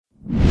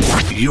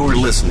You're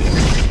listening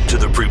to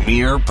the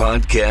Premier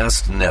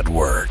Podcast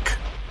Network.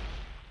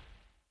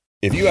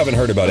 If you haven't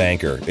heard about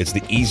Anchor, it's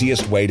the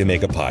easiest way to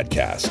make a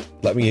podcast.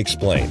 Let me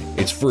explain.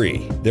 It's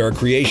free. There are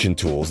creation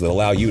tools that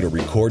allow you to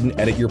record and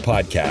edit your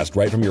podcast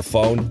right from your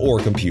phone or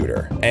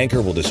computer.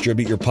 Anchor will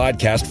distribute your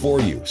podcast for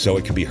you so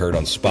it can be heard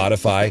on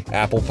Spotify,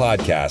 Apple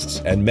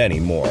Podcasts, and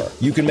many more.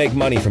 You can make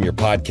money from your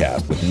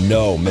podcast with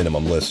no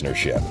minimum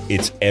listenership.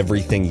 It's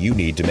everything you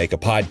need to make a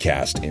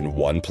podcast in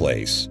one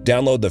place.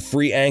 Download the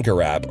free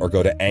Anchor app or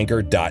go to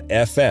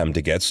anchor.fm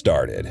to get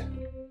started.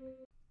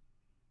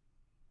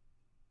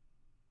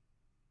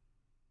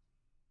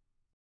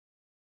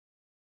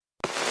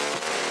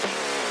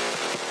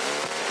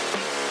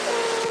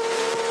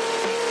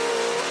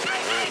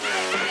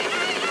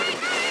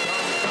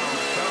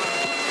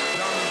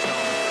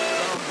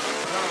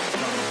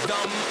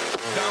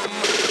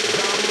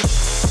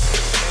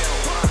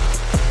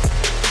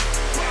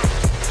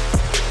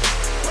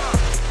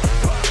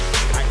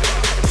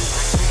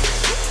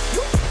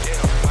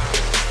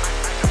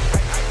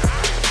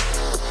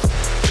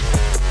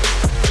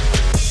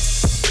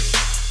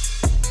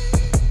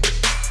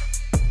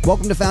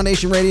 Welcome to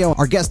Foundation Radio.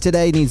 Our guest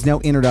today needs no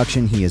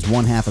introduction. He is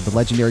one half of the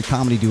legendary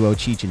comedy duo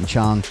Cheech and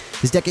Chong.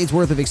 His decades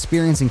worth of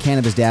experience in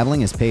cannabis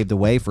dabbling has paved the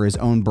way for his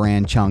own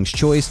brand, Chong's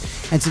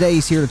Choice. And today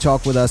he's here to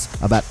talk with us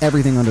about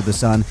everything under the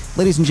sun.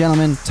 Ladies and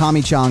gentlemen,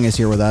 Tommy Chong is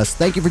here with us.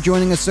 Thank you for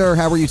joining us, sir.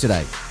 How are you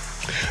today?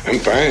 I'm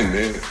fine,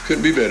 man.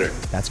 Couldn't be better.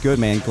 That's good,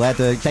 man.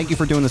 Thank you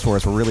for doing this for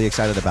us. We're really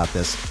excited about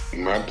this.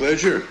 My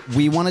pleasure.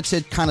 We wanted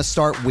to kind of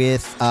start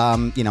with,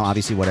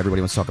 obviously what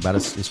everybody wants to talk about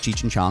is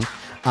Cheech and Chong.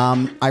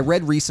 I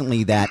read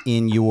recently that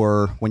when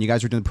you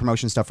guys were doing the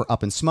promotion stuff for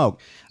Up in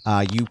Smoke,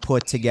 you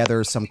put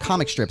together some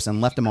comic strips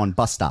and left them on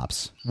bus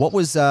stops. What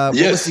was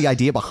the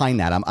idea behind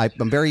that?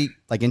 I'm very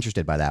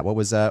interested by that. What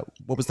was the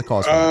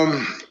cause for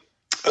that?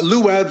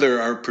 Lou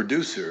Adler, our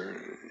producer,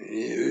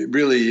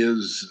 really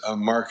is a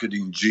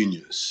marketing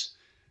genius.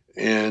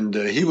 And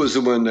he was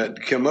the one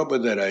that came up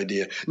with that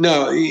idea.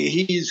 Now,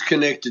 he's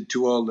connected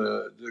to all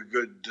the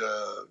good,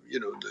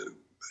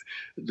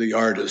 the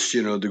artists,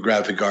 the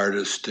graphic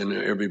artist and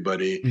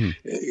everybody.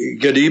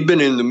 Mm-hmm. He'd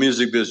been in the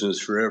music business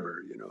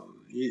forever,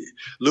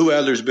 Lou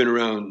Adler's been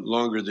around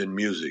longer than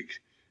music.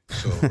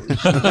 So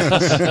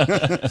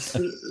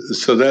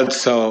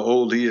that's how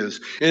old he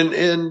is. And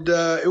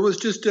it was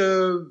just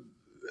a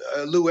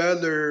Lou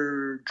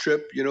Adler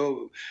trip,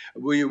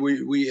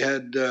 we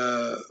had,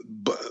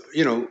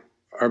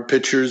 our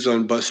pictures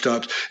on bus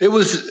stops. It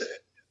was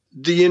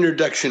the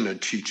introduction of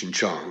Cheech and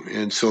Chong.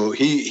 And so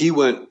he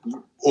went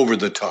over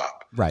the top.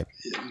 Right.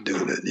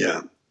 Doing it,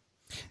 yeah.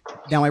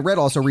 Now, I read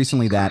also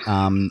recently that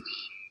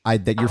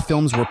that your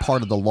films were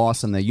part of the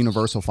loss in the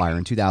Universal fire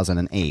in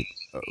 2008.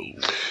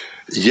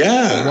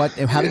 Yeah.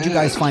 How did you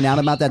guys find out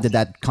about that? Did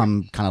that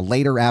come kind of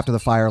later after the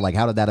fire? Like,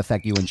 how did that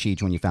affect you and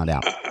Cheech when you found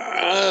out?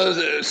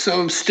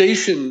 Some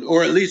station,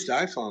 or at least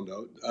I found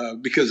out,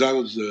 because I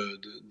was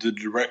the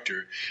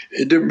director.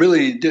 It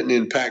really didn't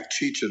impact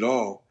Cheech at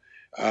all.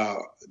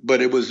 But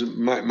it was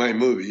my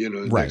movie,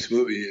 the right. next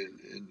movie,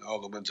 and all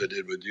the ones I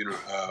did with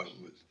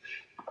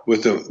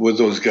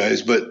those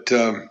guys. But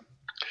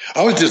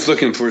I was just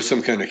looking for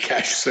some kind of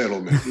cash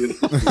settlement.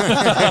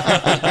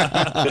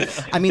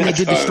 I mean, they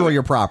did destroy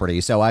your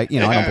property, so I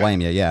don't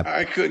blame you. Yeah,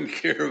 I couldn't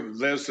care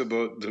less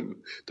about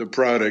the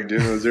product.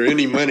 Is there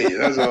any money?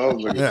 That's all I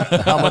was looking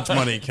for. How much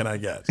money can I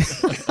get?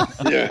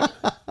 Yeah.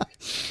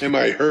 Am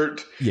I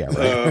hurt? Yeah,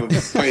 right.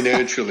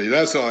 Financially?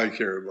 That's all I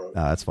care about.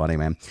 That's funny,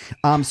 man.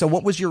 So,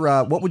 what was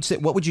your what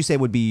would you say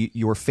would be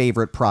your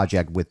favorite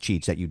project with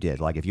Cheech that you did?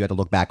 Like, if you had to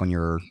look back on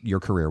your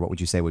career, what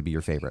would you say would be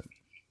your favorite?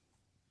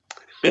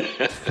 We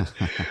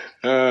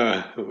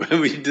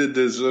did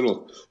this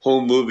little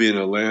home movie in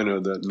Atlanta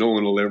that no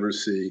one will ever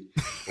see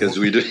because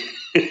we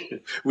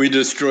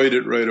destroyed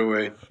it right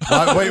away.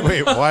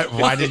 Wait.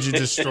 Why did you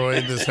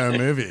destroy this home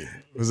movie?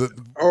 Was it?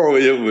 Oh,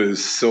 it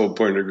was so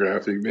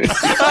pornographic, man.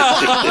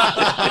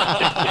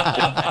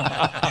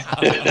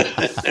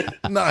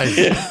 Nice.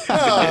 Oh,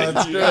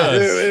 that's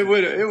good.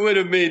 It would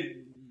have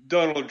made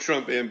Donald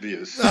Trump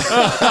envious. Did you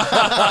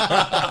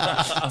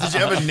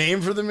have a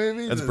name for the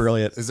movie? That's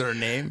brilliant. Is there a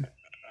name?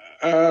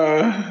 He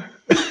doesn't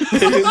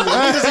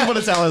want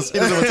to tell us.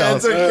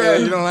 It's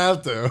okay. You don't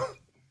have to.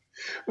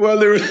 Well,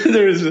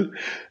 there's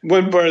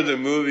one part of the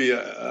movie.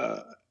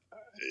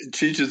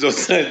 Cheech is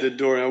outside the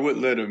door. I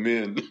wouldn't let him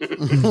in.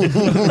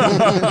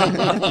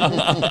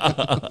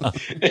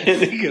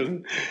 And he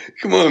goes,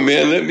 "Come on,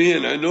 man, let me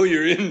in. I know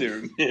you're in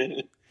there,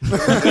 man."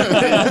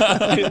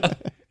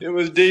 It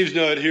was Dave's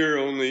not here,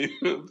 only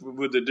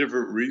with a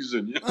different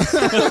reason.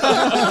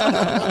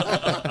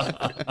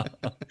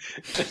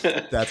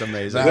 That's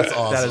amazing. That's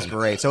awesome. That is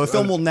great. So a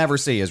film we'll never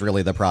see is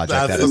really the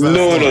project.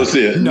 No one will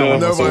see it. No one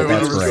will see it.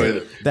 That's That's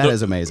great. That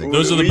is amazing.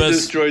 Those are the we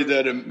best. Destroyed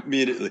that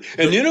immediately.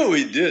 And you know what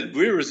we did?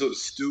 We were so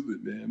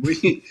stupid, man.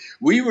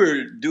 We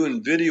were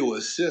doing video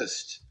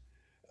assist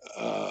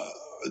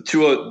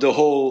to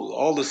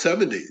all the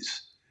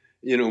 70s.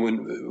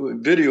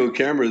 When video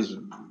cameras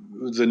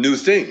was a new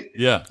thing.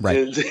 Yeah.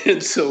 Right.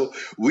 And so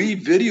we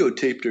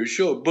videotaped our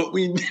show, but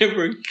we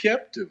never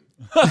kept them.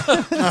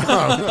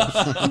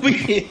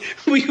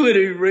 we would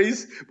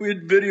erase,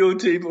 we'd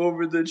videotape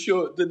over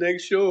the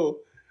next show.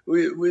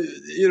 We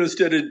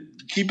instead of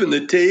keeping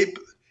the tape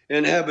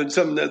and having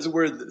something that's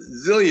worth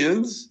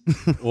zillions,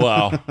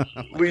 Wow.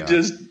 we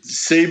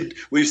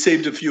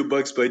saved a few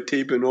bucks by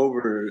taping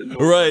over.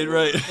 Right.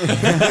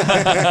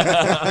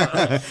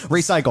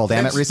 Recycle,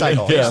 damn it,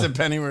 recycle. Yeah. Pitch the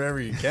penny wherever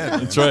you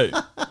can. That's right.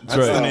 That's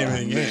right. the name of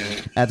the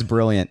game. That's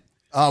brilliant.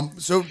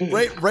 So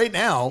right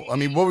now, I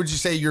mean, what would you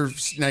say your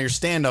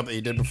stand-up that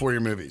you did before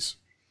your movies,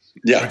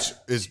 Yeah. which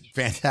is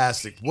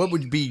fantastic. What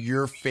would be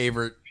your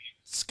favorite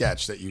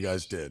sketch that you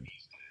guys did?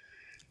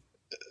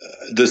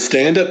 The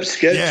stand-up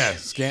sketch? Yeah,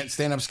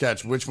 stand-up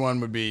sketch. Which one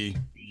would be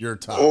your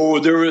top? Oh,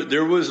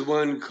 there was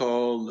one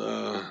called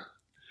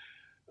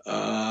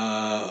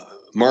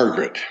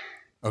Margaret.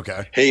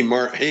 Okay. Hey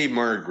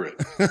Margaret.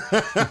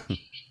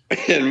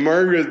 And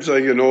Margaret's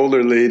like an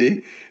older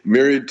lady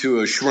married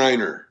to a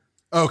Shriner.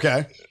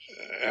 Okay.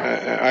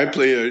 I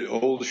play an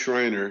old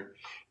Shriner,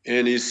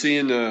 and he's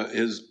seeing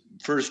his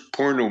first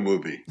porno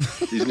movie.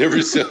 He's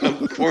never saw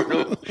a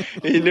porno.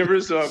 He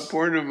never saw a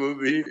porno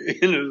movie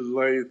in his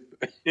life.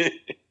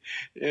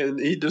 And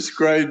he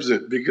describes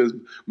it because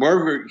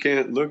Margaret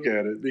can't look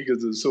at it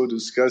because it's so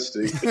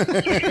disgusting.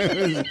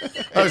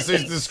 Oh, so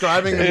he's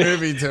describing the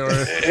movie to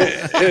her.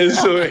 And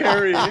so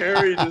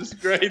Harry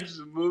describes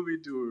the movie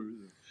to her.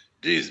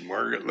 Geez,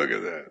 Margaret, look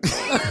at that.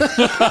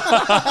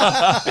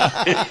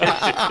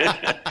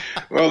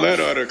 Well,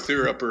 that ought to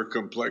clear up her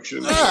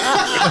complexion. All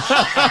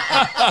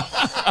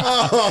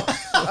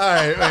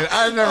right, wait,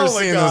 I've never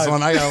seen this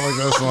one. I gotta look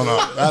this one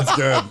up. That's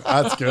good.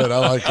 That's good. I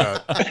like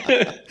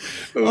that.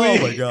 Oh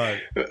my God.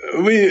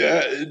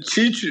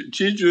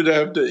 Cheech would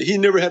have to. He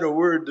never had a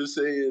word to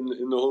say in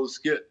the whole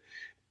skit,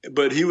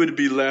 but he would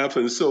be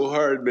laughing so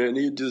hard, man.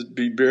 He'd just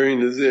be burying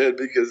his head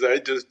because I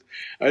just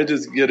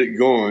get it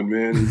going,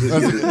 man.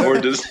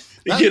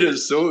 He get it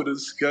so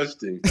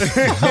disgusting.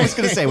 I was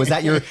going to say, was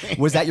that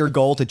your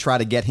goal to try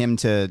to get him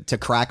to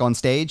crack on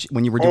stage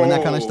when you were doing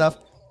that kind of stuff?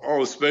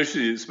 Oh,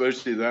 especially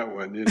that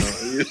one, you know.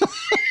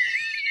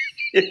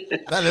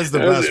 That is the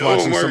best,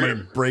 watching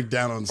somebody break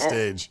down on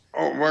stage.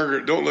 Oh,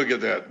 Margaret, don't look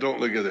at that. Don't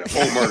look at that.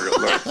 Oh, Margaret,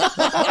 look.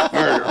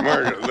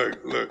 Margaret,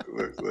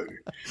 look.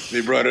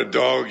 They brought a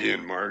dog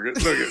in, Margaret.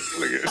 Look at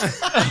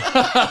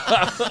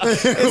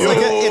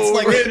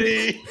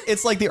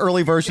It's like the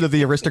early version of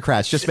the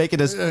Aristocrats. Just make it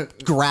as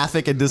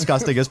graphic and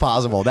disgusting as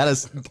possible. That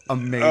is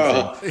amazing.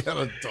 They got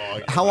a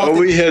dog. How often?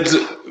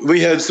 we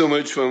had so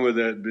much fun with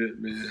that bit,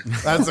 man.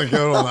 That's a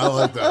good one. I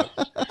like that.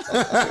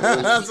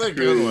 That's a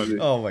good one.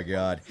 Oh my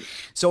God.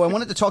 So I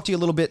wanted to talk to you a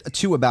little bit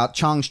too about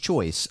Chong's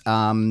Choice.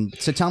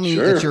 So tell me,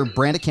 it's your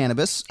brand of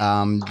cannabis. You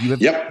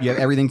have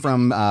everything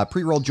from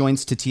pre-rolled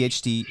joints to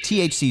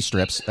THC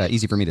strips.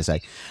 Easy for me to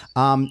say.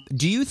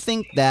 Do you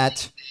think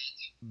that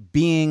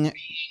being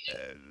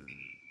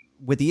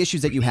with the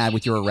issues that you had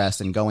with your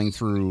arrest and going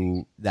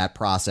through that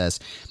process,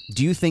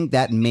 do you think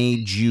that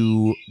made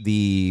you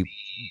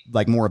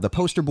more of the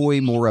poster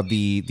boy, more of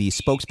the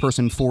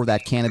spokesperson for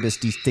that cannabis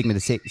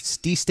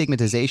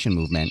destigmatization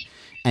movement?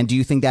 And do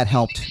you think that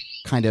helped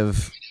kind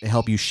of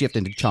help you shift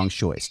into Chong's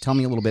Choice? Tell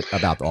me a little bit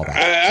about all that.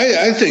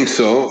 I think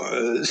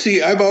so.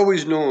 See, I've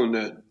always known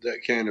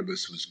that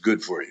cannabis was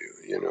good for you.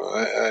 You know,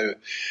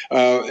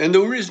 and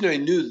the reason I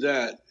knew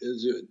that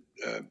is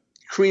that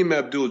Kareem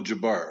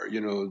Abdul-Jabbar, you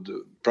know,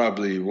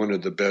 probably one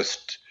of the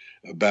best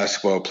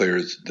basketball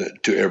players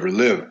to ever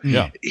live.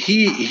 Yeah,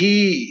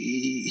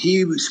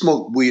 he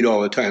smoked weed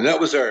all the time.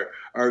 That was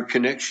our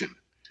connection.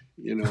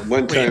 You know,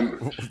 one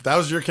time. That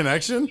was your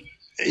connection?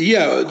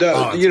 Yeah,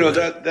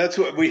 that's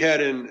what we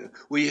had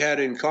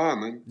in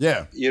common.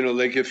 Yeah, you know,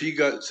 like if he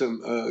got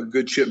some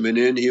good shipment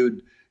in, he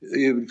would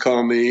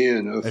call me,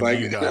 and if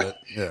I got it,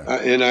 yeah,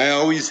 and I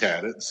always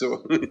had it.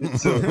 So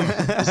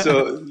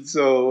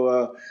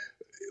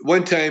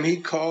one time he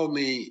called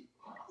me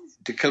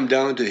to come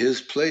down to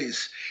his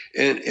place,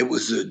 and it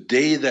was the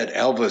day that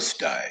Elvis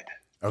died.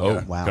 Okay.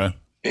 Oh, wow. Okay.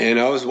 And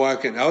I was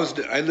walking. I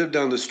lived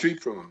down the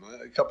street from him,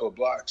 a couple of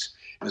blocks,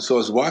 and so I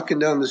was walking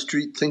down the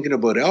street thinking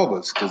about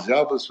Elvis because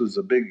Elvis was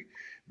a big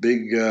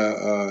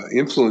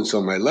influence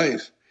on my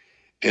life.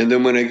 And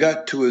then when I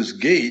got to his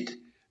gate,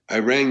 I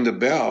rang the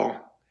bell,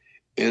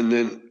 and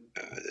then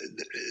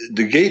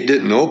the gate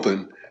didn't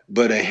open,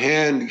 but a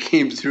hand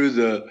came through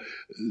the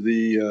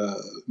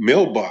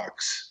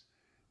mailbox.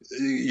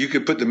 You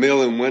could put the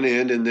mail in one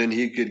end, and then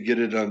he could get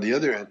it on the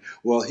other end.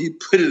 Well, he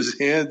put his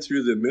hand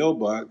through the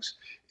mailbox,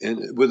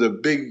 and with a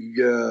big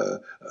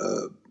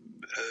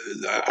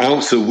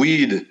ounce of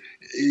weed,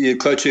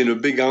 clutching a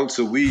big ounce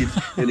of weed,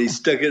 and he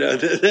stuck it out.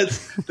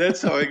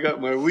 That's how I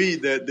got my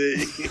weed that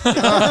day.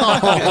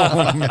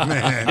 Oh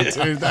man,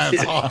 dude,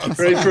 that's awesome!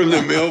 Right from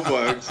the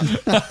mailbox.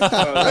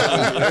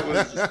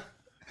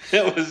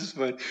 That was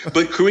fun.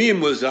 But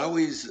Kareem was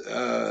always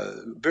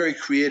very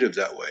creative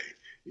that way.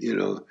 You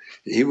know,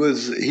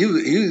 he's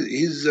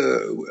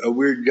a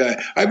weird guy.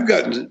 I've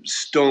gotten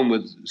stoned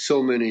with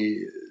so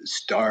many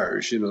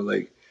stars,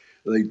 like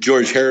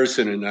George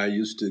Harrison and I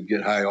used to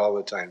get high all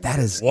the time. That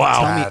is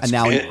wow.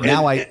 Tell me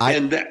now. I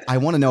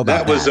want to know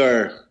about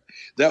that.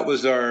 That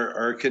was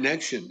our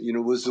connection.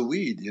 Was the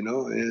weed.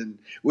 And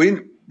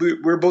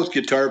we're both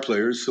guitar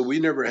players, so we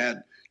never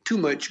had too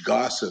much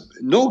gossip.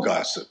 No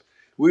gossip.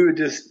 We would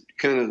just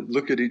kind of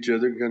look at each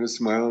other, kind of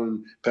smile,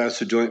 and pass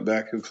the joint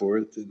back and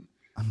forth,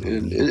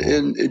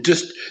 and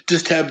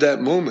just have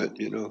that moment.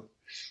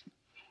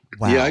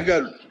 Wow. Yeah, I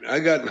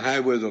got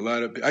high with a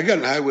lot of. I got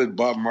high with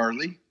Bob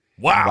Marley.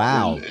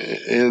 Wow.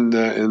 And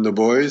the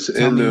boys.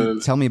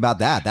 Tell me about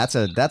that. That's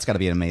got to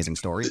be an amazing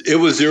story. It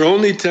was their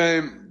only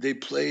time they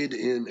played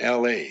in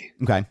L.A.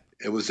 Okay.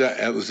 It was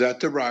at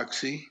the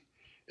Roxy,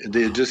 and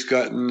they had just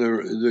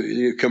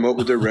gotten come up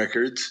with their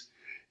records,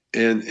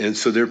 and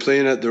so they're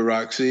playing at the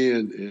Roxy,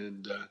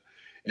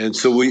 and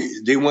so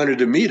they wanted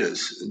to meet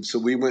us, and so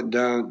we went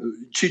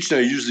down. Cheech and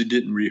I usually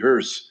didn't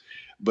rehearse,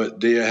 but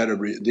they had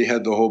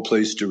the whole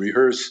place to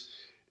rehearse.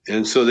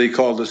 And so they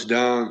called us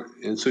down,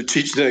 and so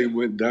Cheech and I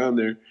went down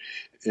there,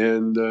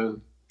 and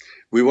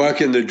we walk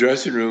in the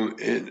dressing room,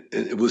 and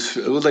it was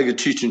like a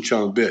Cheech and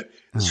Chong bit.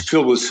 It's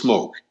filled with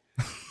smoke,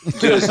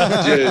 just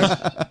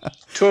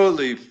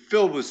totally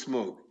filled with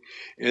smoke.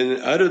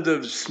 And out of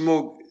the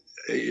smoke,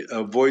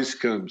 a voice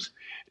comes,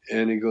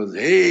 and he goes,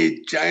 "Hey,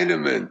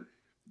 Chinaman,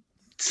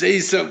 say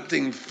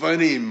something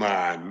funny,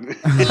 man."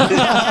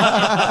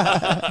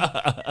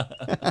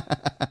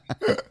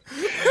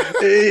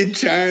 Hey,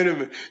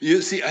 Chinaman.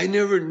 You see, I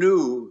never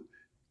knew.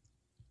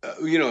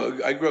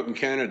 I grew up in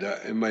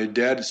Canada, and my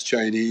dad is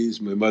Chinese,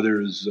 my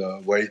mother is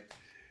white,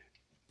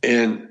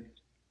 and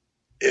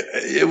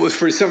it was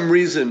for some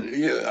reason,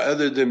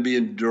 other than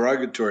being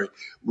derogatory,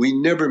 we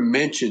never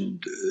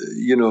mentioned,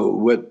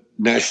 what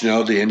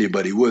nationality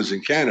anybody was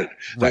in Canada.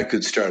 Right. That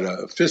could start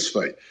a fist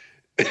fight.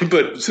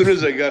 But as soon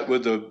as I got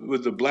with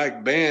the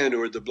black band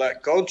or the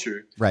black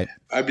culture, right,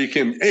 I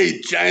became, "Hey,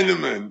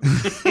 Chinaman,"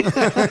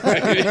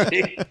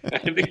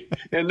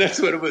 and that's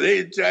what it was.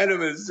 "Hey,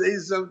 Chinaman, say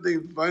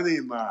something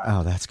funny, man."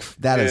 Oh,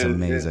 that is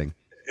amazing.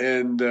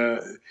 And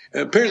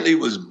apparently it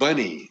was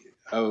Bunny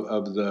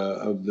of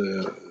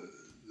the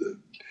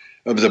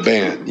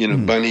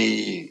band,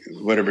 Bunny,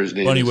 whatever his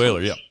name. Bunny is.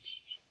 Wailer, yeah.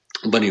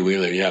 Bunny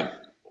Wailer, yeah.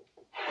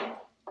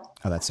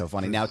 Oh, that's so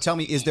funny. Now, tell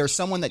me, is there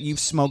someone that you've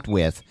smoked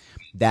with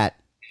that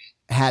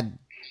had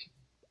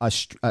a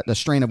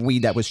strain of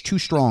weed that was too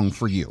strong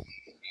for you,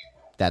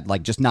 that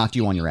just knocked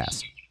you on your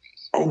ass?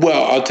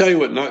 Well, I'll tell you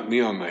what knocked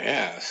me on my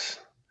ass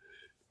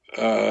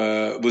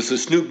was the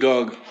Snoop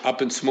Dogg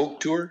Up in Smoke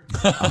tour.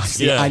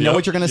 I know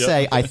what you're going to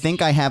say. I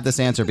think I have this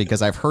answer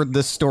because I've heard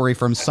this story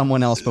from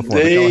someone else before.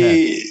 But go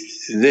ahead.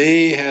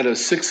 They had a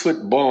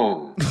 6-foot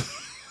bong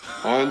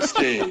on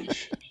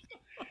stage.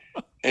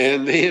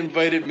 And they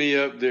invited me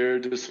up there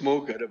to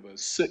smoke out of a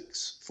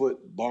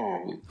 6-foot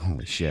bong.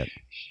 Holy shit.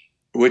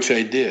 Which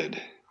I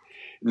did.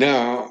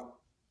 Now,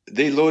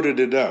 they loaded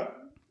it up.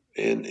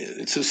 And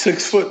it's a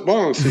 6-foot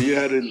bong, so you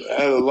had a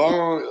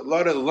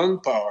lot of lung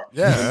power.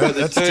 Yeah,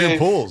 that's 2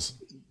 pulls.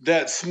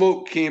 That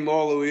smoke came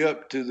all the way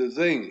up to the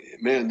thing.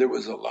 Man, there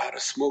was a lot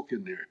of smoke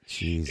in there.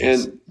 Jesus.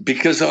 And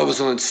because I was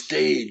on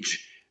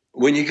stage,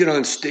 when you get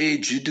on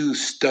stage, you do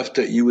stuff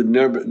that you would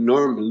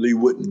normally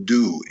wouldn't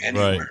do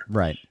anywhere.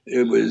 Right.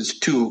 It was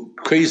too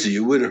crazy.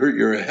 It would hurt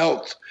your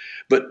health.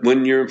 But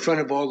when you're in front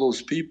of all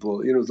those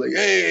people, it's like,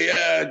 "Hey,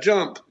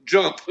 jump. You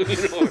can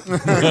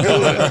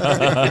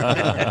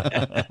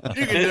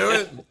do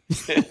it.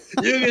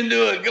 You can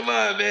do it. Come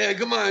on, man.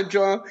 Come on,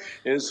 Chong."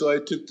 And so I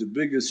took the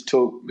biggest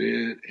toke,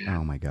 man.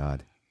 Oh, my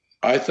God.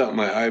 I thought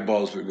my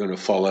eyeballs were going to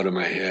fall out of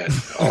my head.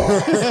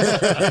 Oh.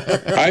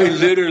 I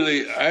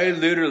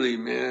literally,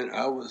 man,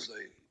 I was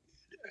like,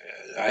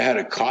 I had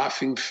a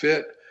coughing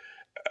fit.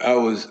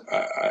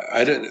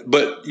 I didn't,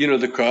 but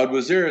the crowd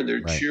was there and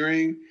they're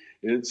cheering.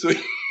 And so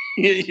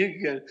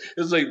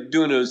it's like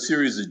doing a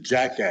series of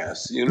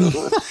Jackass, You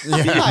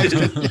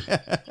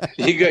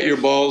got your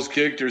balls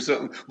kicked or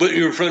something, but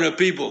you're in front of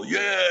people.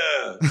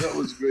 Yeah, that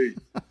was great.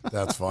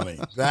 That's funny.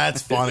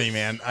 That's funny,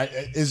 man.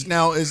 Is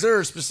there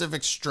a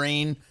specific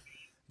strain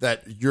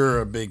that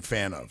you're a big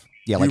fan of?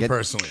 Yeah, you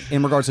personally.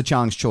 In regards to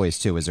Chong's choice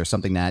too, is there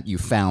something that you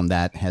found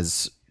that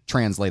has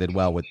translated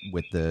well with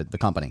the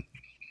company?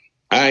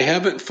 I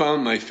haven't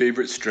found my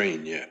favorite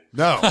strain yet.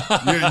 No,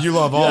 you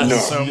love all of them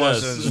so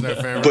much. There's no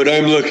favorite. But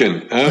I'm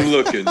looking.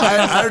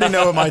 I already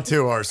know what my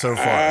 2 are so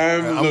far.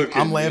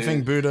 I'm Laughing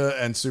man. Buddha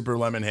and Super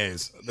Lemon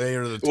Haze. They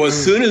are the 2. Well,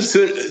 as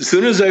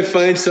soon as I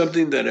find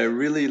something that I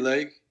really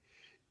like,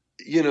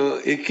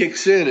 it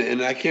kicks in,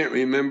 and I can't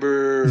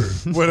remember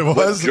what it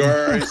was, what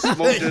jar I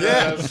smoked it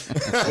out of,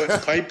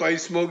 what pipe I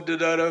smoked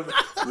it out of,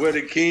 where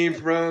it came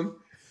from,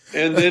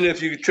 and then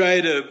if you try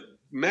to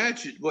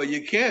match it, well,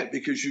 you can't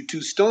because you're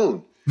too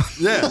stoned.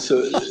 Yeah.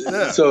 So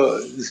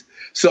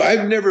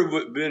I've never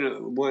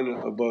been one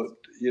about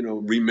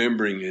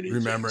remembering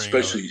anything,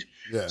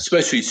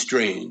 especially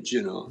strange.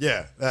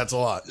 Yeah, that's a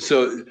lot.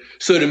 So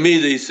to me,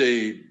 they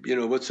say,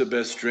 what's the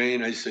best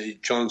strain? I say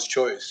Chong's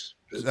Choice.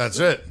 That's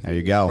it. There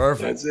you go.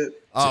 Perfect. That's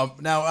it.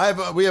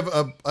 Now we have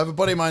a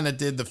buddy of mine that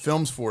did the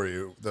films for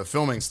you, the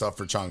filming stuff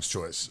for Chong's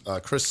Choice.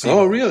 Chris Siegel.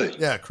 Oh, really?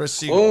 Yeah, Chris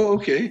Siegel. Oh,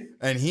 okay.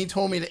 And he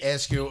told me to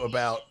ask you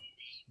about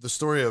the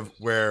story of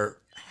where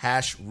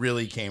hash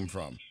really came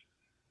from.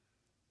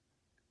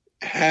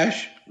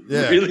 Hash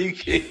Yeah. really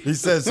came. He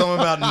said something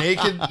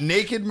about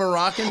naked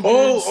Moroccan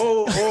dudes.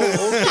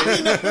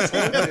 Okay.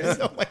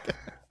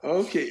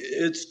 Okay,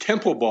 it's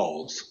temple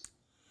balls.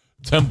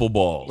 Temple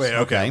balls. Wait,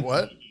 okay.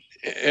 What?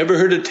 Ever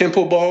heard of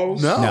temple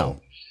balls?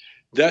 No.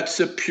 That's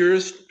the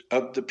purest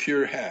of the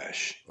pure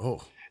hash.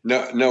 Oh.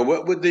 Now,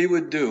 what they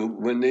would do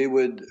when they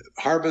would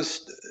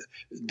harvest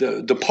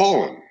the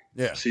pollen?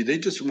 Yeah. See, they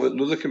just were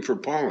looking for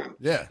pollen.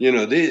 Yeah. You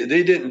know, they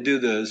didn't do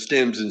the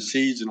stems and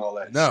seeds and all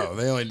that. No, shit.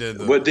 they only did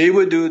the. What they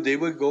would do, they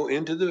would go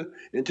into the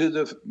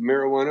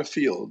marijuana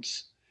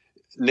fields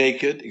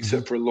naked,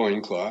 except for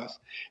loincloth,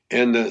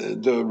 and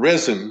the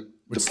resin,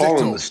 the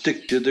pollen would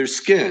stick to their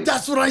skin.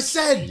 That's what I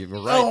said. You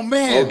were right. Oh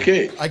man.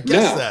 Okay. I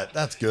guess Now-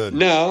 that's good.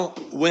 Now,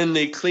 when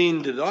they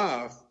cleaned it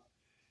off,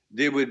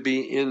 they would be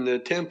in the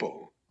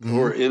temple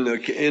or in a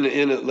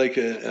like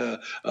a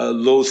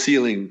low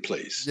ceiling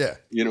place. Yeah.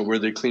 You know, where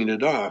they cleaned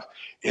it off.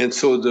 And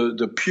so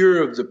the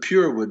pure of the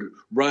pure would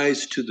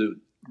rise to the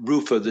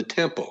roof of the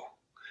temple.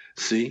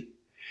 See?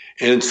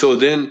 And so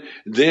then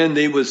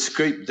they would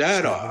scrape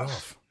that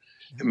off,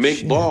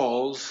 make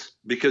balls.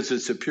 Because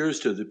it's the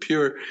purest of the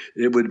pure,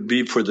 it would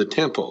be for the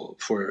temple,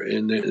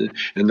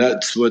 and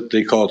that's what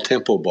they call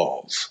temple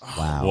balls.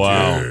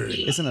 Wow.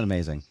 Isn't it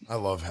amazing? I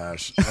love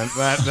hash, and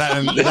but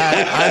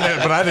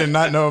I did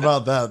not know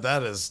about that.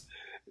 That's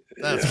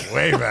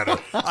way better.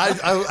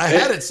 I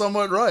had it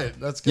somewhat right.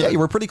 That's good. Yeah, you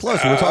were pretty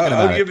close. We were talking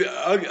about it.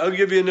 I'll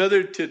give you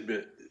another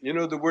tidbit. You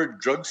know the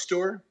word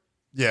drugstore?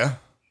 Yeah,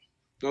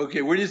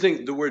 Okay, where do you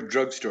think the word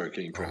drugstore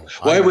came from?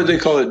 Why would they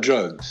call it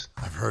drugs?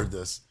 I've heard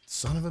this.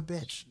 Son of a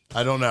bitch.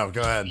 I don't know.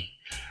 Go ahead.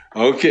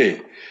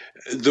 Okay,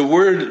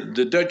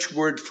 the Dutch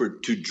word for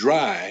to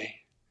dry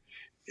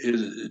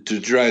is to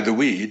dry the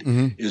weed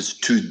is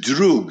to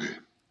droog.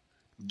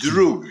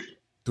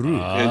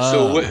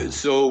 And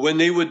so when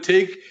they would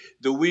take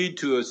the weed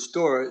to a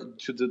store,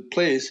 to the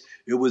place,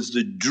 it was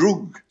the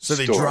droog. So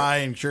they store. dry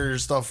and cure your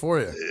stuff for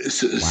you.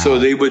 So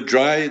they would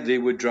dry the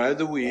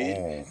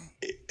weed.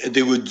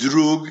 They would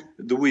droog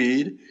the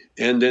weed,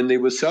 and then they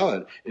would sell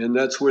it. And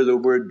that's where the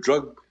word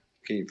drug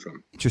came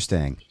from.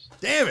 Interesting.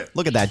 Damn it.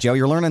 Look at that, Joe.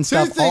 You're learning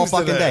stuff all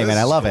fucking day, man.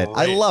 I love it.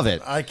 I love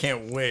it. I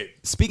can't wait.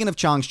 Speaking of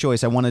Chong's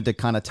Choice, I wanted to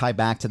kind of tie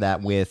back to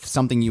that with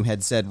something you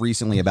had said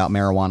recently about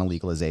marijuana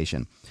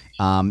legalization.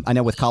 I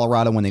know with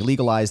Colorado, when they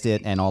legalized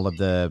it and all of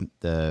the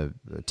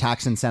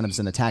tax incentives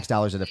and the tax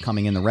dollars that have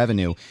coming in the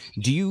revenue,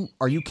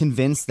 are you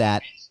convinced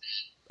that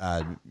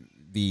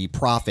the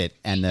profit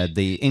and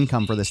the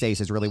income for the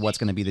states is really what's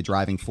going to be the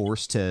driving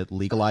force to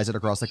legalize it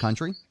across the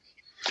country?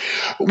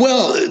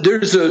 Well,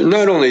 there's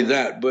not only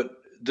that, but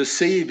the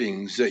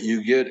savings that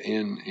you get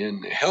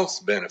in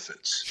health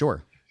benefits.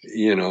 Sure.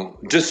 You know,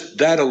 just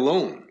that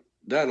alone,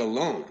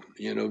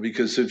 you know,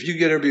 because if you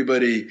get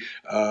everybody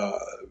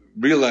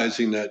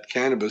realizing that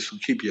cannabis will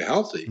keep you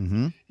healthy,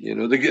 you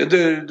know,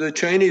 the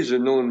Chinese are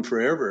known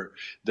forever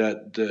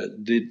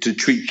to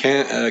treat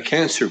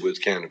cancer with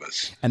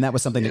cannabis. And that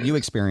was something that you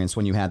experienced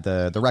when you had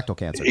the rectal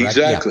cancer, correct?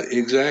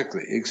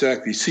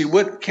 Exactly. See,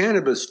 what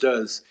cannabis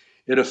does,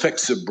 it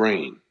affects the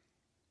brain.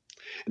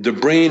 The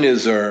brain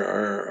is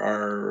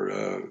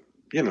our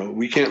you know,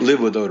 we can't live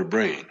without a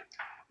brain,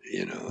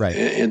 you know, right.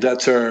 And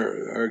that's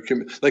our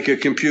like a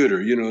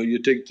computer, you know, you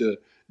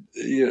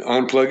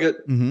unplug it,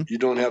 you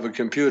don't have a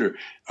computer.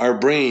 Our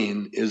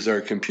brain is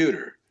our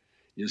computer,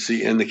 you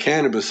see, and the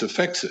cannabis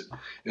affects it.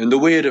 And the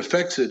way it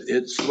affects it,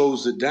 it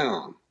slows it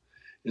down.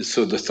 And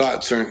so the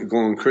thoughts aren't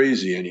going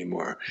crazy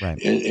anymore.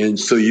 Right. And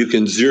so you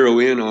can zero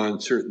in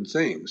on certain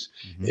things.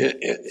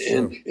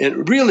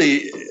 And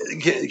really,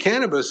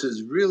 cannabis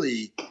is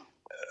really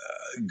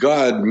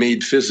God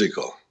made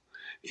physical,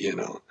 you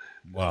know.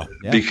 Wow.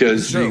 Yeah.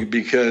 Because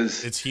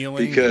It's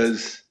healing.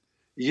 Because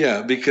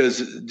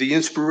the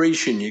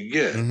inspiration you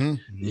get,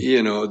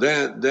 you know,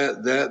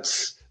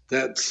 that's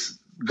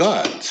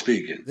God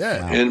speaking.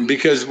 Yeah. Wow. And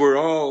because we're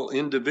all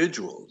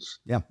individuals,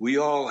 Yeah. we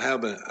all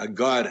have a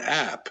God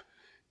app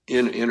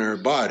in our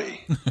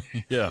body.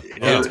 Yeah.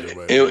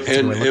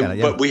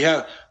 But we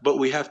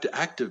have to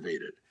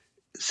activate it.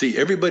 See,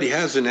 everybody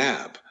has an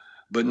app,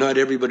 but not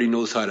everybody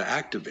knows how to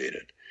activate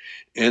it.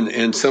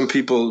 And some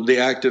people, they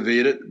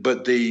activate it,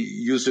 but they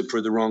use it for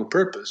the wrong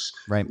purpose,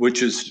 right?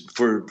 Which is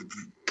for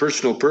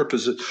personal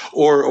purposes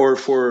or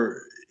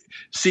for,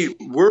 see,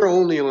 we're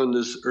only on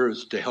this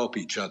earth to help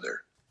each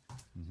other.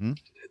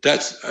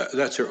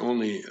 That's our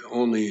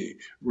only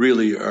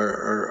really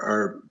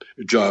our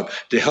job,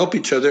 to help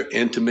each other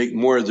and to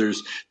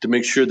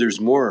make sure there's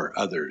more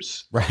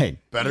others. Right.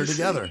 Better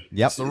together. Yep.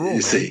 That's the rule.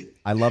 You see.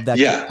 I love that.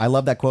 Yeah. I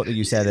love that quote that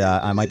you said.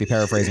 I might be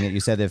paraphrasing it. You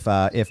said if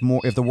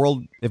more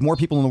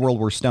people in the world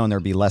were stoned,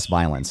 there'd be less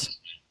violence.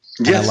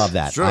 And Yes. I love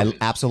that. Sure. I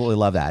absolutely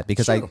love that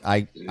because Sure.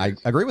 I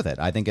agree with it.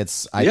 I think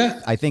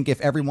I think if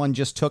everyone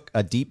just took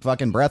a deep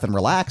fucking breath and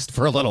relaxed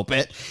for a little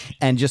bit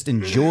and just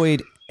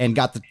enjoyed and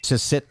got to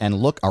sit and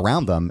look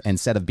around them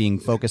instead of being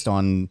focused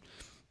on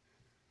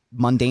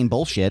mundane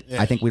bullshit,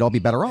 I think we'd all be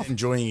better off.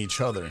 Enjoying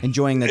each other.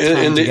 Enjoying the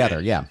time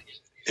together, yeah.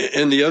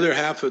 And the other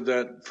half of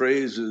that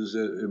phrase is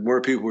more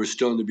people are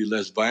stoned to be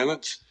less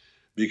violence,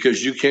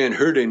 because you can't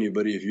hurt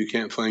anybody if you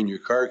can't find your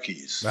car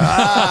keys.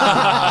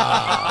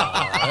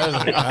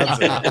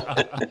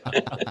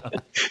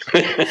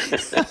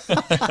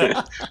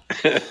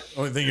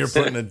 Only thing you're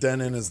putting a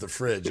dent in is the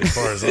fridge, as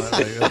far as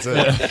that's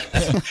it.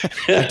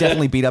 I've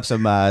definitely beat up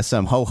some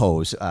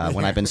ho-hos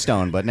when I've been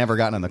stoned, but never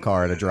gotten in the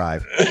car to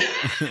drive.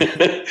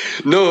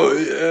 No,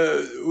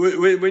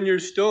 when you're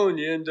stoned,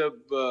 you end up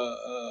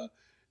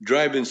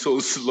driving so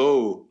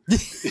slow.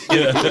 It's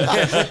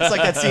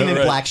like that scene in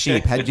Black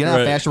Sheep. Do you know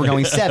how fast we're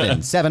going?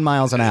 7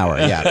 miles an hour.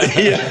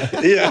 Yeah.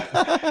 Yeah.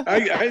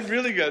 I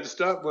really got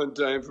stopped one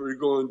time for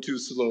going too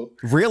slow.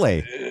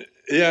 Really?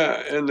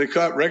 Yeah, and the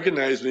cop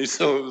recognized me,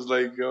 so it was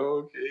like,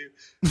 oh, okay.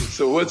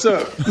 So what's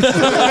up?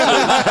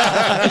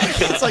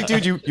 It's like,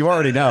 dude, you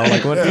already know.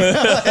 Like, what? The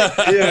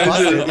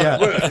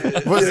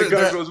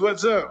cop goes,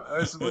 what's up?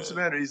 I said, what's the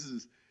matter? He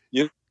says,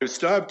 you know, I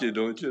stopped you,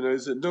 don't you? And I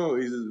said, no.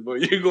 He says, well,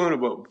 you're going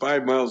about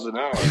 5 miles an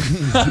hour.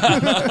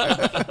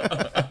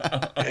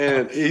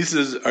 And he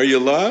says, are you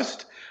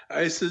lost?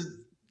 I said,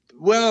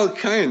 well,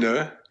 kind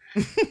of.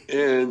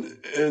 And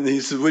he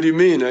said, what do you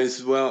mean? I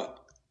said, well,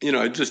 you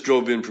know, I just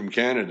drove in from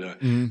Canada.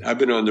 I've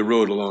been on the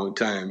road a long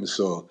time,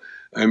 so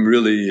I'm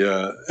really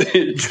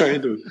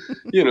trying to,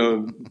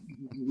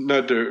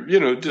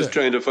 just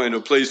trying to find a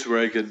place where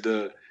I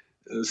could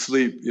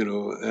sleep,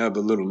 have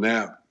a little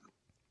nap.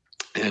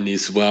 And he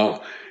said,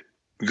 well,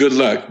 good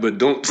luck, but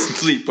don't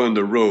sleep on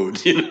the road.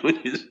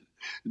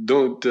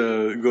 Don't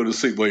go to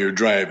sleep while you're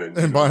driving.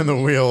 And behind the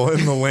wheel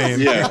in the lane.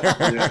 Yeah.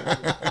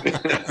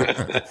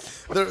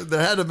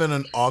 There had to have been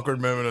an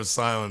awkward moment of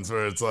silence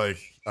where it's like,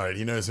 all right,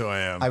 he knows who I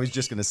am. I was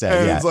just going to say,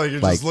 and yeah. It's like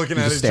you're just looking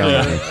at each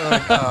other.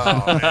 Like,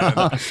 oh,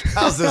 man.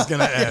 How's this going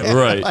to end?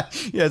 Right.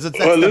 Yeah, that's the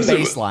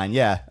baseline.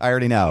 Yeah, I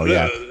already know.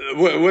 Yeah.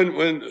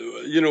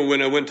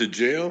 When I went to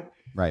jail,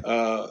 right.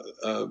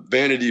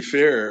 Vanity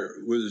Fair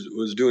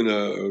was doing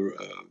a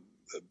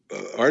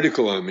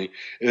article on me,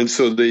 and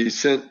so they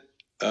sent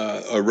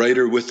a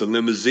writer with a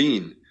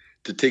limousine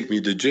to take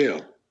me to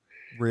jail.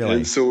 Really?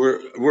 And so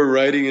we're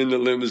riding in the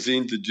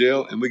limousine to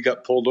jail, and we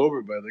got pulled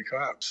over by the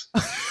cops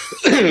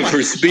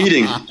for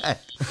speeding.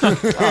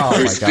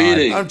 For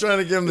speeding. I'm trying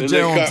to get him to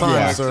jail on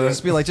time, sir.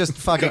 Just be like, just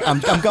fucking,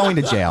 I'm going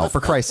to jail,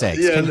 for Christ's sake.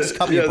 Can you just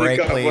cut me a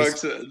break,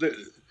 please?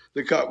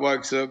 The cop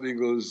walks up, he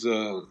goes,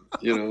 roll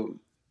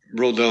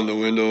down the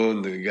window,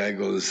 and the guy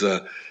goes,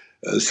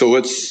 so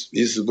what's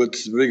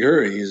the big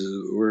hurry? He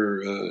says,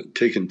 we're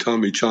taking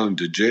Tommy Chong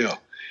to jail.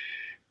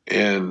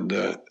 And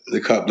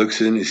the cop looks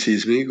in, he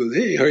sees me, he goes,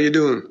 hey, how you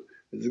doing?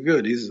 I said,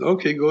 good. He says,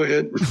 okay, go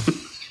ahead.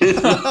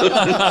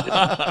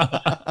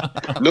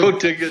 No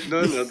ticket,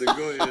 no nothing,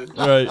 go ahead.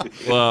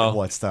 Right. Wow.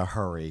 What's the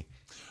hurry?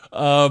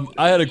 I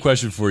had a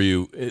question for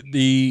you.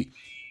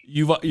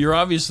 You're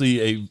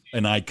obviously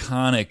an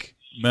iconic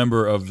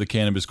member of the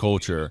cannabis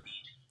culture,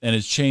 and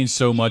it's changed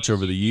so much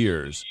over the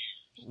years.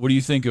 What do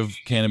you think of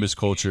cannabis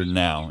culture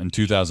now in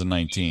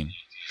 2019?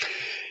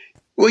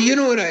 Well, you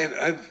know what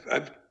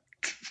I've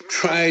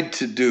tried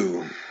to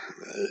do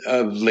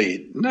of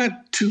late,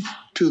 not too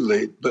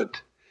late, but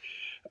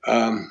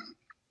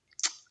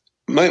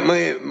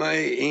my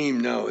aim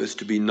now is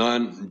to be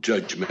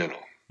non-judgmental.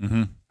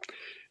 Mm-hmm.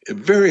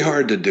 Very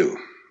hard to do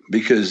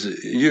because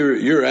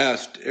you're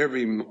asked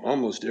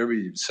almost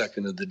every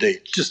second of the day,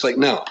 just like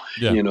now.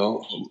 Yeah.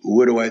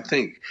 What do I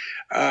think?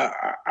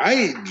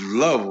 I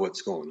love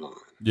what's going on.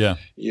 Yeah.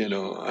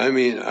 I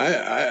mean,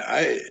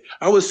 I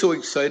was so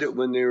excited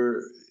when they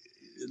were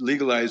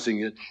legalizing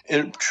it,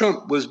 and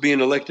Trump was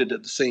being elected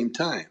at the same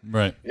time.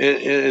 Right.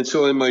 And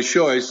so in my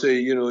show, I say,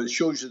 it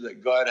shows you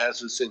that God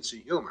has a sense of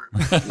humor.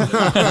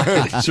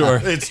 Sure.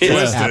 It's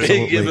twisted.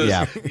 He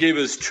gave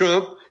us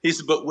Trump. He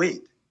said, but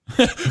wait.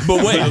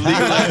 But wait.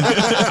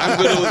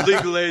 I'm going to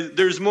legalize.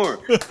 There's more.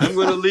 I'm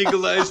going to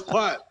legalize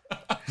pot.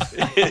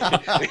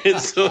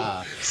 And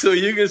so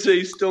you can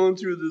say stoned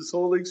through this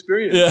whole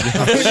experience. Yeah.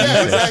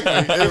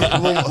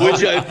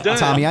 Which I've done.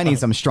 Tommy, I need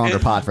some stronger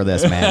pot for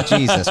this, man.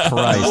 Jesus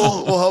Christ.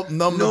 We'll help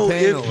numb the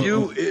pain.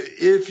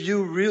 If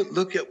you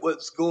look at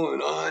what's going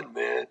on,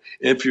 man,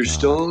 if you're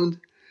stoned,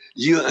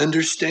 you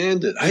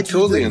understand it. I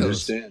totally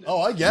understand it.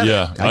 Oh, I get it.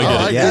 Yeah,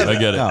 I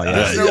get it. Oh,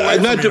 yeah.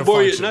 Not to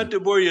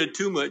bore you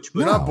too much, but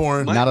you're not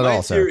boring. Not at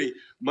all, sir.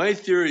 My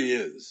theory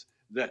is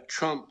that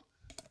Trump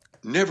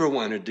never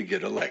wanted to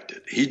get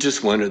elected. He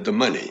just wanted the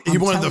money. He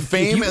wanted the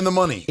fame and the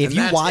money. If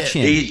you watch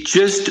him, he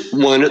just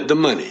wanted the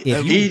money.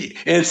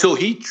 And so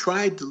he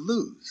tried to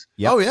lose.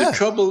 Yep. Oh yeah. The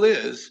trouble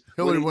is,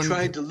 when he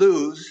tried to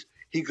lose,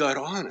 he got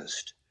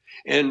honest.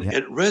 And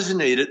it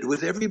resonated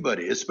with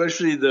everybody,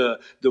 especially the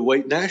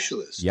white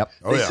nationalists. Yep.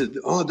 They said,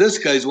 "Oh, this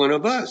guy's one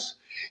of us,"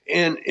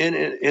 and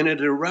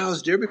it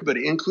aroused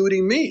everybody,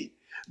 including me.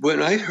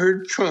 When I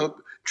heard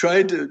Trump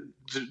tried to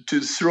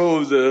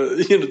throw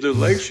the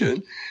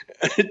election,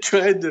 I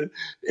tried to,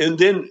 and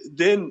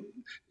then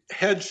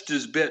hedged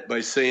his bet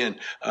by saying,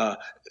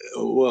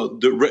 well,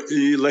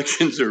 the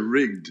elections are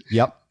rigged.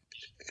 Yep.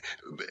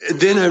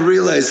 Then I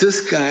realized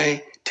this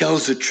guy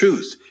tells the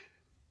truth,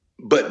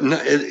 but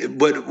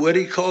what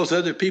he calls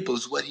other people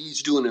is what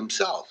he's doing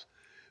himself.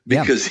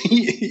 Because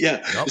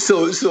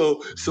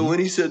So when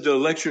he said the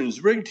election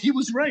is rigged, he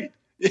was right.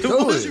 It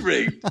was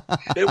rigged.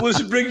 It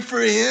was rigged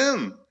for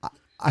him.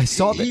 I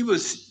saw that.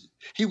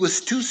 He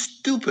was too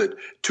stupid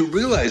to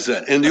realize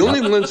that. And the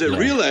only ones that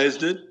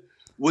realized it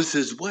was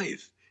his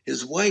wife.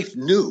 His wife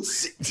knew.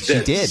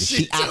 She did.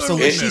 She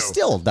absolutely. She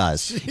still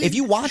does. If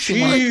you watch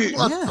him,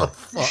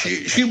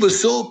 she was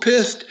so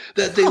pissed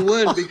that they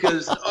won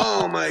because,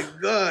 oh my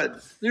God,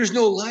 there's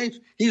no life.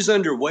 He's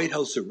under White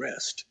House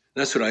arrest.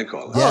 That's what I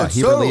call it. Yeah,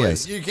 he really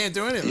is. You can't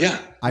do anything. Yeah.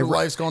 Your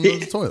wife's going to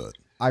the toilet.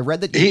 I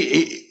read that.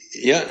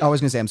 Yeah. I was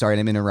going to say, I'm sorry, I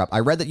didn't mean to interrupt. I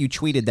read that you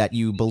tweeted that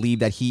you believe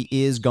that he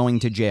is going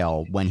to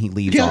jail when he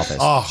leaves office.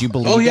 Do you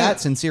believe that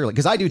sincerely?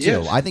 Because I do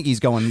too. Yes. I think he's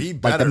going,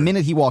 like the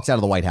minute he walks out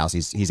of the White House,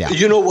 he's out.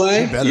 You know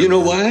why? You know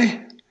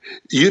why?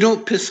 You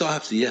don't piss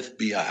off the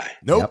FBI.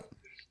 Nope. Yep.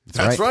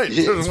 That's right.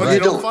 You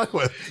don't fuck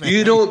with.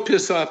 You don't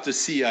piss off the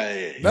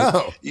CIA.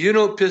 No. You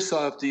don't piss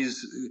off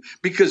these,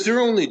 because their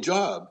only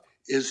job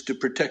is to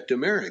protect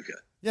America.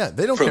 Yeah,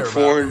 they don't from care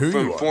foreign about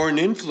who you are. foreign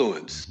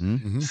influence.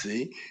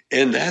 See,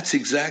 and that's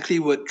exactly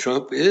what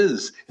Trump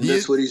is, and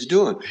that's what he's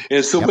doing.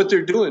 And so, what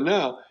they're doing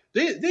now,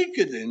 they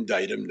could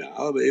indict him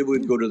now. It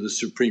would go to the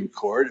Supreme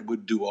Court. It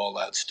would do all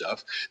that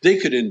stuff. They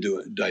could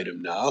indict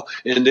him now,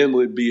 and then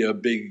would be a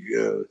big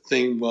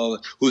thing. Well,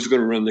 who's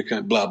going to run the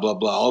country? Blah blah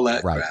blah, all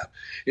that crap.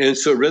 And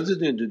so, rather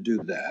than to do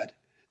that.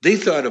 They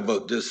thought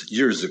about this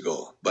years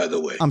ago, by the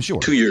way. I'm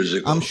sure. 2 years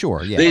ago. I'm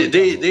sure, yeah.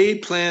 They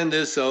planned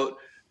this out.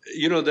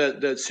 You know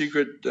that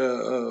secret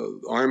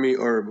army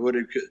or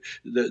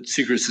that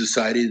secret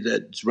society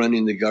that's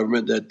running the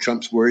government that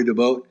Trump's worried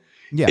about?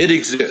 Yeah. It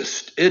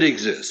exists. It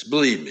exists.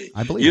 Believe me.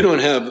 I believe you don't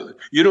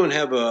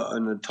have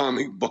an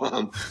atomic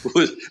bomb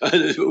with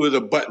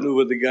a button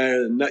with a guy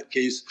in a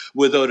nutcase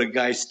without a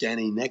guy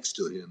standing next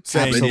to him,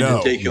 ready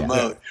to take him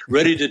out.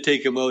 Ready to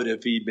take him out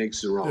if he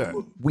makes the wrong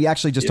move. We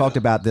actually just talked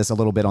about this a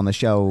little bit on our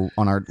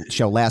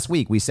show last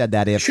week. We said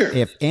that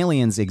if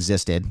aliens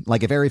existed,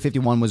 like if Area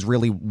 51 was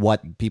really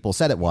what people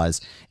said it was,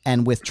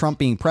 and with Trump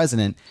being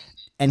president,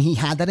 and he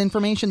had that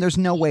information, there's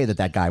no way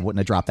that guy wouldn't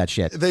have dropped that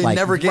shit. They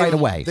never gave right him,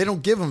 away. They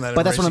don't give him that.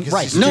 But that's what I'm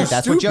right. No,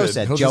 that's what Joe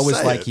said. Joe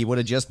was like, he would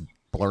have just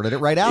blurted it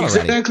right out already.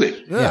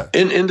 Exactly. Yeah.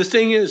 And the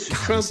thing is,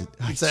 Trump.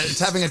 It's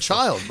having a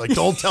child. Like,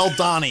 don't tell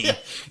Donnie.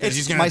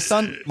 My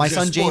son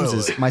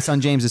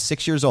James is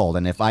 6 years old,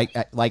 and if I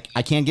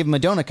can't give him a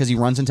donut because he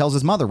runs and tells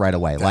his mother right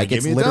away. Like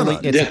it's literally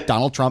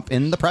Donald Trump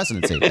in the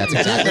presidency. That's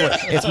exactly what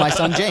it's. My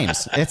son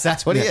James.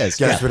 That's what he is.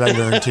 Guess what I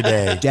learned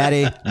today,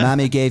 Daddy.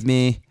 Mommy gave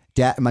me.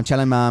 I'm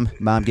telling Mom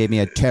gave me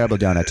a terrible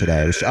donut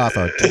today. It was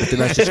awful. The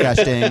most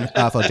disgusting,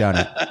 awful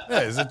donut.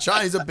 Yeah, he's a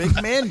child. He's a big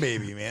man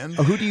baby, man.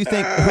 Who do you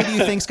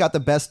think's got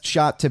the best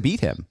shot to beat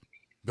him?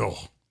 Oh.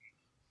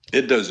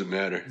 It doesn't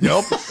matter.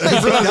 Nope.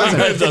 It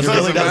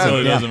really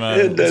doesn't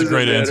matter. It's a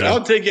great answer.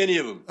 I'll take any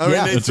of them. I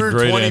mean, they threw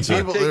 20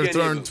 people. They're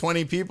throwing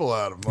 20 people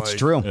at him. It's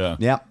true.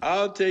 Yeah.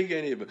 I'll take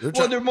any of them.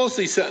 Well, they're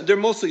mostly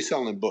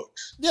selling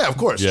books. Yeah, of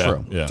course. Yeah.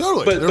 True. Yeah.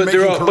 Totally.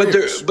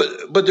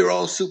 But they're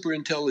all super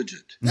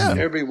intelligent. Yeah.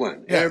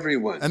 Everyone.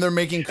 And they're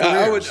making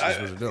careers.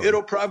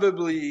 It'll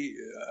probably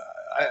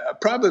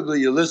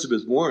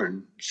Elizabeth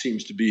Warren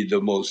seems to be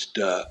the most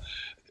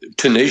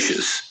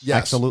tenacious. Yes.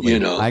 Absolutely.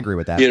 I agree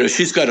with that.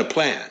 She's got a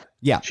plan.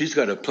 Yeah. She's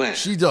got a plan.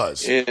 She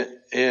does.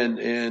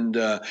 And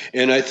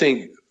I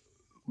think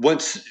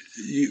once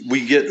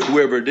we get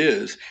whoever it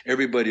is,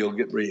 everybody will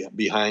get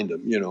behind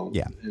them,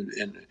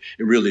 and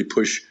really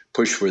push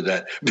for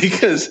that,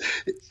 because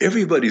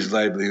everybody's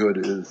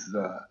livelihood is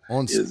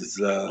on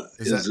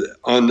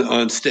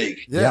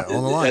stake. Yeah,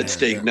 on the line. At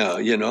stake now,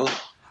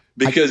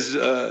 because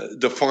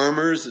the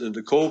farmers and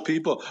the coal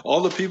people,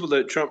 all the people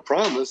that Trump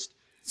promised,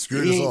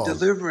 he ain't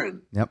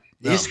delivering. Yep.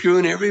 He's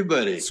screwing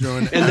everybody.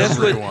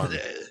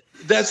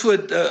 That's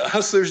what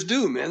hustlers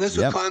do, man. That's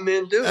what con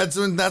men do.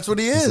 That's what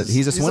he is.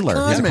 He's a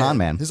swindler. He's a con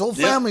man. His whole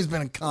family's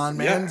been a con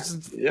man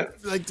since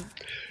like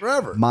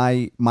forever.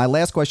 My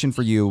last question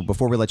for you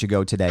before we let you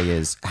go today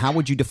is, how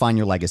would you define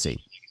your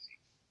legacy?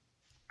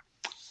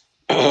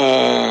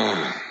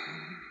 How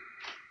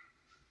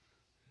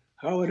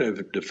would I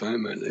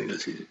define my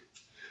legacy?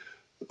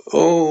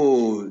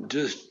 Oh,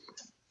 just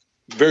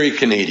very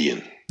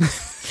Canadian.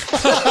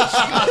 That's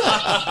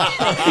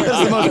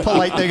the most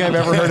polite thing I've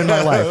ever heard in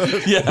my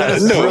life.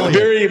 Yes. No, brilliant.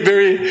 very,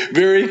 very,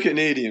 very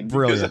Canadian.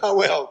 Brilliant.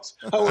 Because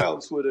how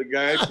else would a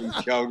guy from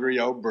Calgary,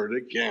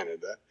 Alberta,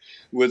 Canada,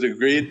 with a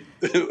great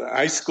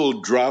high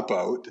school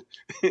dropout,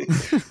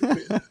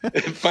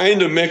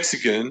 find a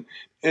Mexican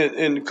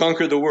and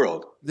conquer the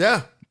world?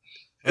 Yeah.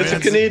 It's a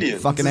Canadian.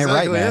 Fucking A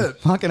right, man.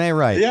 Fucking A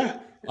right. Yeah.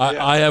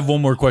 I have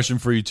one more question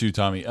for you too,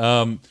 Tommy.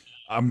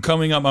 I'm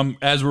coming up.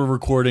 As we're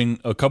recording,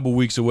 a couple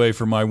weeks away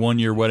from my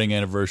 1-year wedding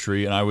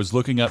anniversary, and I was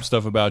looking up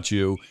stuff about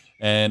you,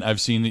 and I've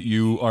seen that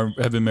you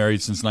have been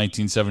married since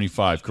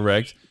 1975.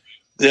 Correct?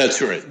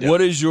 That's right. Yeah. What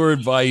is your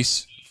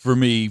advice for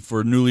me,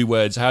 for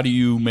newlyweds, how do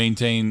you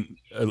maintain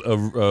a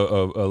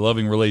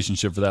loving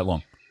relationship for that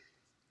long?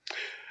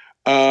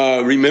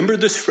 Remember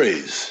this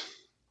phrase: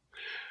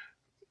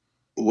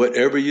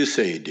 whatever you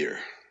say, dear.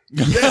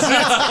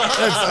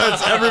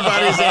 That's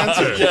everybody's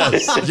answer.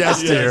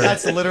 Yes, dear.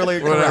 That's literally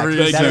correct.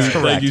 Thank That you. is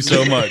correct. Thank you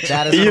so much.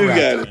 That is You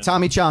correct. got it.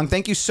 Tommy Chong,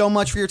 thank you so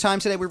much for your time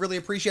today. We really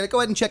appreciate it. Go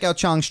ahead and check out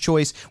Chong's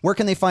Choice. Where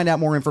can they find out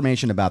more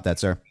information about that,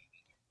 sir?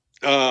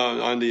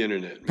 On the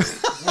internet.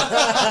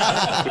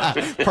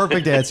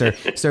 Perfect answer,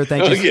 sir.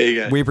 Thank you. Okay,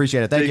 guys. We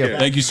appreciate it. Thank Take you. care.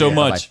 Thank you so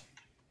much. Bye-bye.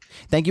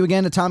 Thank you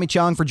again to Tommy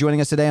Chong for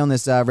joining us today on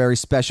this very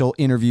special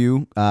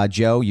interview.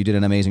 Joe, you did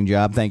an amazing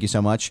job. Thank you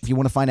so much. If you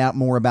want to find out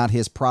more about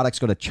his products,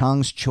 go to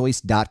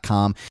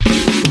chongschoice.com.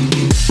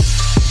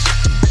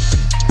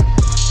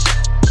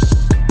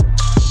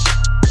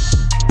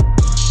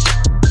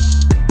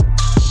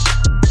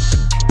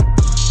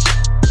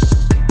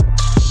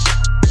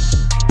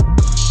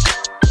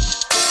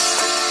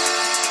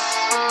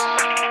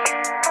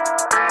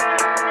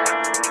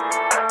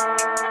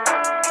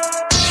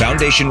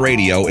 Foundation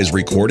Radio is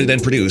recorded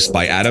and produced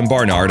by Adam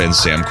Barnard and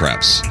Sam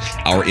Krebs.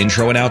 Our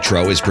intro and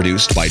outro is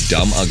produced by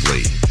Dumb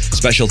Ugly.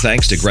 Special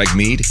thanks to Greg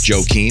Mead,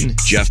 Joe Keane,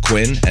 Jeff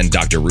Quinn, and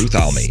Dr. Ruth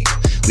Almy.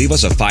 Leave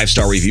us a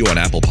 5-star review on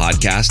Apple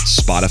Podcasts,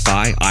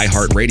 Spotify,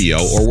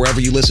 iHeartRadio, or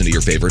wherever you listen to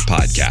your favorite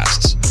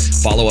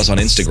podcasts. Follow us on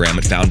Instagram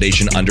at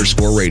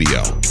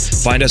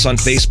Foundation_Radio. Find us on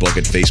Facebook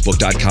at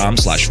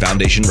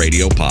Facebook.com/Foundation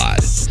Radio Pod.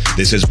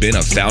 This has been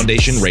a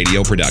Foundation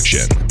Radio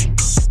production.